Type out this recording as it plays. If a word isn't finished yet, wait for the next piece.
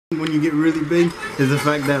when you get really big is the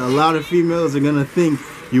fact that a lot of females are gonna think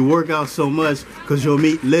you work out so much because you'll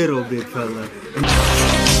meet little big fella.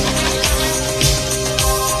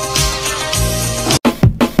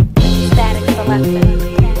 Static Selector.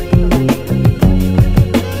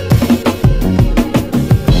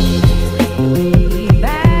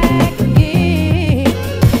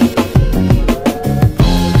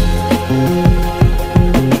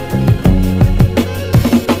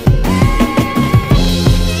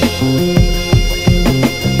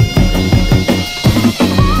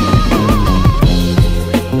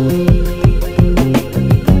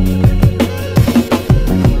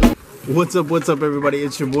 What's up everybody,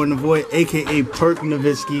 it's your boy Navoy, aka Perk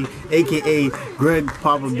Nowitzki, aka Greg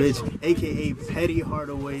Popovich, aka Petty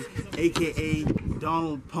Hardaway, aka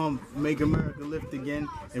Donald Pump, Make America Lift Again,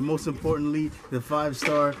 and most importantly, the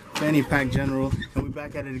 5-star fanny pack general. And we're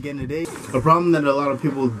back at it again today. A problem that a lot of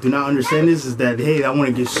people do not understand is that, hey, I want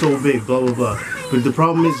to get so big, blah blah blah. But the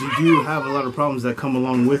problem is you do have a lot of problems that come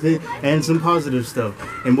along with it, and some positive stuff.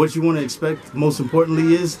 And what you want to expect, most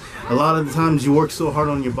importantly, is a lot of the times you work so hard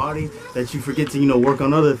on your body that you forget to, work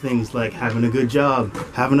on other things like having a good job,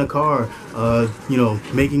 having a car,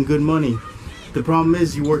 making good money. The problem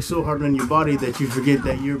is you work so hard on your body that you forget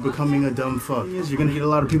that you're becoming a dumb fuck. You're gonna get a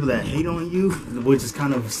lot of people that hate on you, which is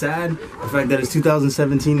kind of sad. The fact that it's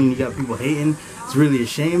 2017 and you got people hating, it's really a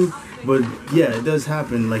shame. But yeah, it does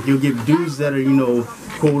happen. Like, you'll get dudes that are,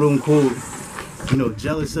 quote unquote,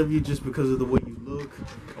 jealous of you just because of the way you look,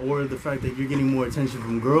 or the fact that you're getting more attention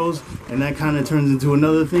from girls. And that kind of turns into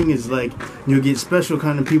another thing, is like you'll get special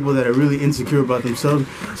kind of people that are really insecure about themselves.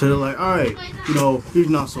 So they're like, all right, he's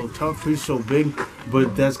not so tough, he's so big,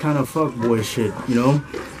 but that's kind of fuckboy shit,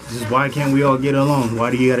 Just why can't we all get along? Why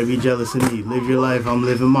do you gotta be jealous of me? Live your life, I'm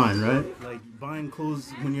living mine, right? Buying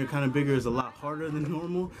clothes when you're kind of bigger is a lot harder than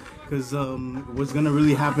normal, because what's gonna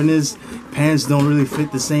really happen is pants don't really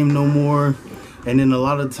fit the same no more. And then a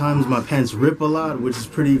lot of times my pants rip a lot, which is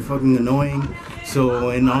pretty fucking annoying. So,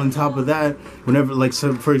 and on top of that, whenever,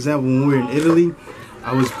 so for example, when we were in Italy,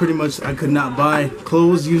 I could not buy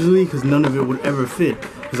clothes usually because none of it would ever fit,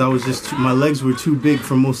 because my legs were too big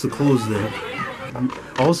for most of the clothes there.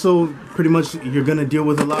 Also, pretty much you're gonna deal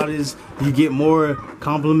with a lot is you get more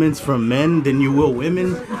compliments from men than you will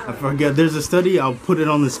women. I forget, there's a study, I'll put it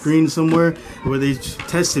on the screen somewhere, where they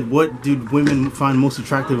tested what did women find most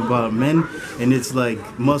attractive about men, and it's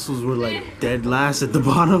like muscles were like dead last at the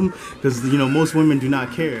bottom, because most women do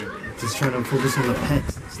not care, just try to focus on the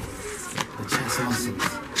pecs, the chest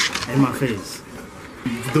muscles, and my face.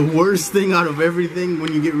 The worst thing out of everything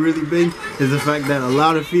when you get really big is the fact that a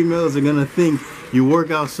lot of females are gonna think you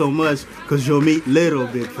work out so much because you'll meet little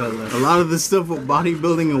big fella. A lot of the stuff with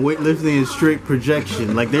bodybuilding and weightlifting is strict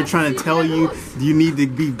projection. Like, they're trying to tell you you need to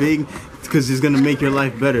be big because it's gonna make your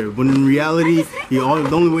life better. When in reality, the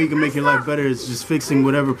only way you can make your life better is just fixing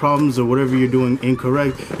whatever problems or whatever you're doing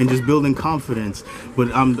incorrect and just building confidence.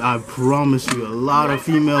 But I promise you, a lot of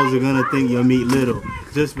females are gonna think you'll meet little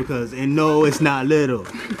just because, and no, it's not little.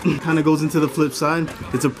 Kind of goes into the flip side.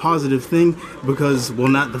 It's a positive thing because, well,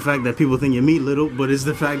 not the fact that people think you meet little, but it's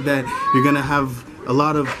the fact that you're gonna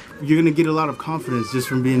get a lot of confidence just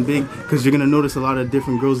from being big, because you're gonna notice a lot of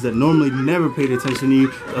different girls that normally never paid attention to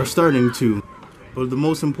you are starting to. But the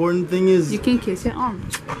most important thing is, you can kiss your arm.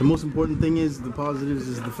 The most important thing is, the positives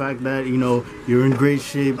is the fact that you're in great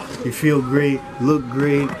shape, you feel great, look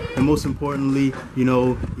great, and most importantly,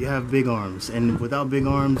 you have big arms. And without big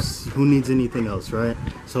arms, who needs anything else, right?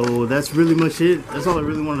 So that's really much it. That's all I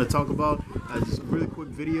really wanted to talk about. Just a really quick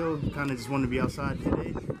video. Kind of just wanted to be outside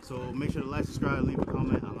today. So make sure to like, subscribe, leave a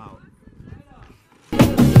comment. I'm out.